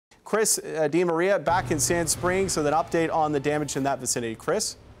Chris DeMaria back in Sand Springs with an update on the damage in that vicinity.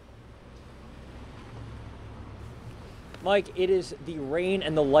 Chris? Mike, it is the rain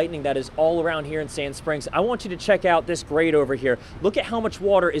and the lightning that is all around here in Sand Springs. I want you to check out this grade over here. Look at how much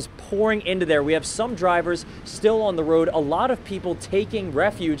water is pouring into there. We have some drivers still on the road, a lot of people taking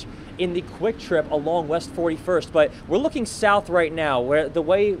refuge in the quick trip along West 41st, but we're looking south right now, where the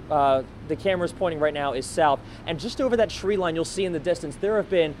way the camera is pointing right now is south, and just over that tree line you'll see in the distance there have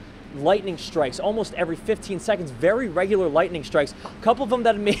been lightning strikes almost every 15 seconds, very regular lightning strikes, a couple of them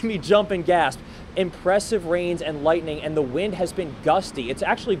that made me jump and gasp. Impressive rains and lightning, and the wind has been gusty. It's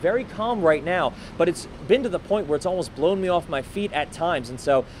actually very calm right now, but it's been to the point where it's almost blown me off my feet at times. And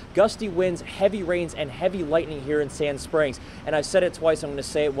so gusty winds, heavy rains, and heavy lightning here in Sand Springs. And I've said it twice, I'm going to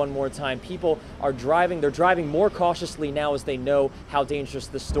say it one more time. People are driving, they're driving more cautiously now as they know how dangerous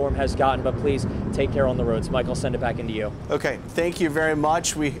the storm has gotten, but please take care on the roads. Mike, I'll send it back into you. Okay, thank you very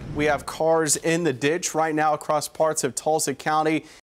much. We have cars in the ditch right now across parts of Tulsa County.